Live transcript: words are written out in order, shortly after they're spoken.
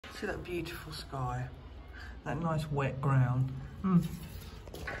See that beautiful sky, that nice wet ground.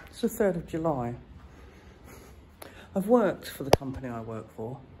 It's the 3rd of July. I've worked for the company I work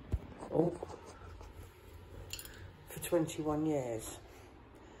for 21 years.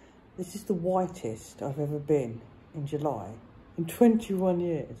 This is the whitest I've ever been in July in 21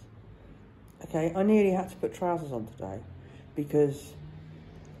 years. Okay, I nearly had to put trousers on today because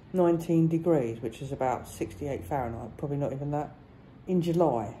 19 degrees, which is about 68 Fahrenheit, probably not even that, in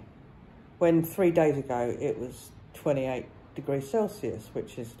July, when 3 days ago it was 28 degrees Celsius,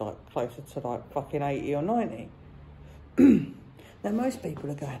 which is like closer to like fucking 80 or 90. Now most people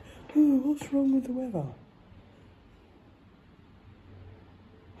are going, oh, what's wrong with the weather?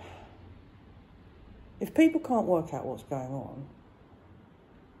 If people can't work out what's going on,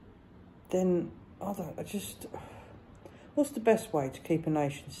 then what's the best way to keep a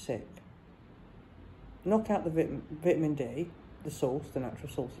nation sick? Knock out the vitamin D, the source, the natural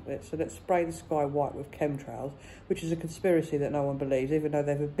source of it. So let's spray the sky white with chemtrails, which is a conspiracy that no one believes, even though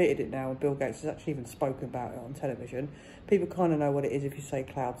they've admitted it now and Bill Gates has actually even spoken about it on television. People kind of know what it is if you say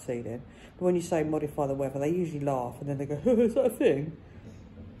cloud seeding. But when you say modify the weather, they usually laugh and then they go, is that a thing?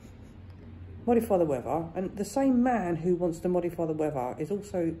 Modify the weather, and the same man who wants to modify the weather is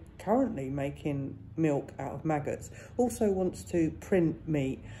also currently making milk out of maggots, also wants to print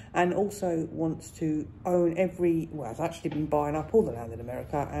meat, and also wants to own has actually been buying up all the land in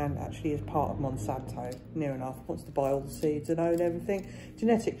America and actually is part of Monsanto, near enough, wants to buy all the seeds and own everything,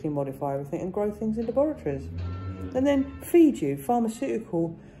 genetically modify everything and grow things in laboratories. And then feed you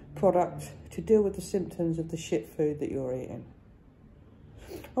pharmaceutical product to deal with the symptoms of the shit food that you're eating.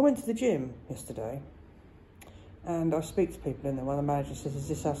 I went to the gym yesterday and I speak to people in there. One of the managers says, is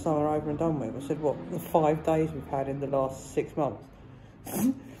this our summer over and done with? I said, what, the 5 days we've had in the last 6 months?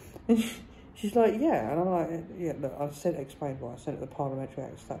 And she's like, yeah. And I'm like, yeah, look, I explained why. I said at the Parliamentary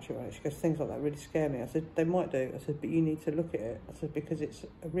Act statute on it. She goes, things like that really scare me. I said, they might do. I said, but you need to look at it. I said, because it's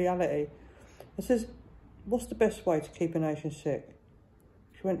a reality. I says, what's the best way to keep a nation sick?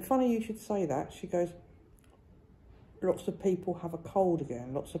 She went, funny you should say that. She goes, lots of people have a cold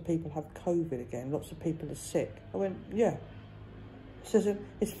again, lots of people have COVID again, lots of people are sick. I went, yeah. She says,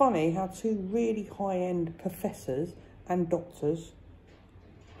 it's funny how 2 really high-end professors and doctors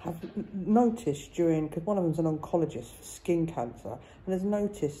have noticed because one of them's an oncologist for skin cancer, and has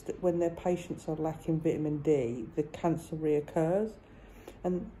noticed that when their patients are lacking vitamin D, the cancer reoccurs.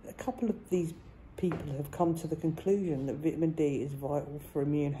 And a couple of these people have come to the conclusion that vitamin D is vital for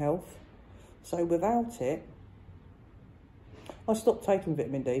immune health. So without it, I stopped taking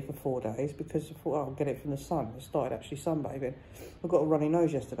vitamin D for 4 days because I thought, oh, I'll get it from the sun. I started actually sunbathing. I got a runny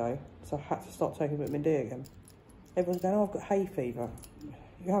nose yesterday, so I had to start taking vitamin D again. Everyone's going, oh, I've got hay fever.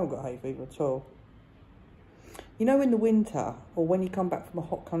 You haven't got hay fever at all. You know, in the winter, or when you come back from a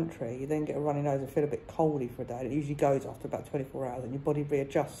hot country, you then get a runny nose and feel a bit coldy for a day. It usually goes after about 24 hours and your body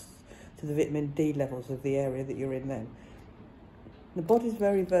readjusts to the vitamin D levels of the area that you're in then. The body's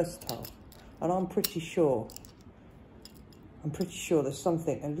very versatile, and I'm pretty sure there's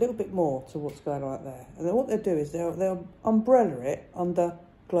something a little bit more to what's going on out there. And then what they'll do is they'll umbrella it under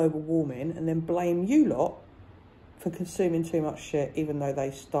global warming and then blame you lot for consuming too much shit, even though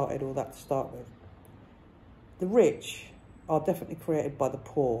they started all that to start with. The rich are definitely created by the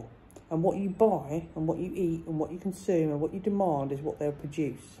poor. And what you buy and what you eat and what you consume and what you demand is what they'll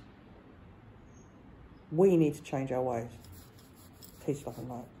produce. We need to change our ways. Peace, love and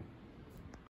light.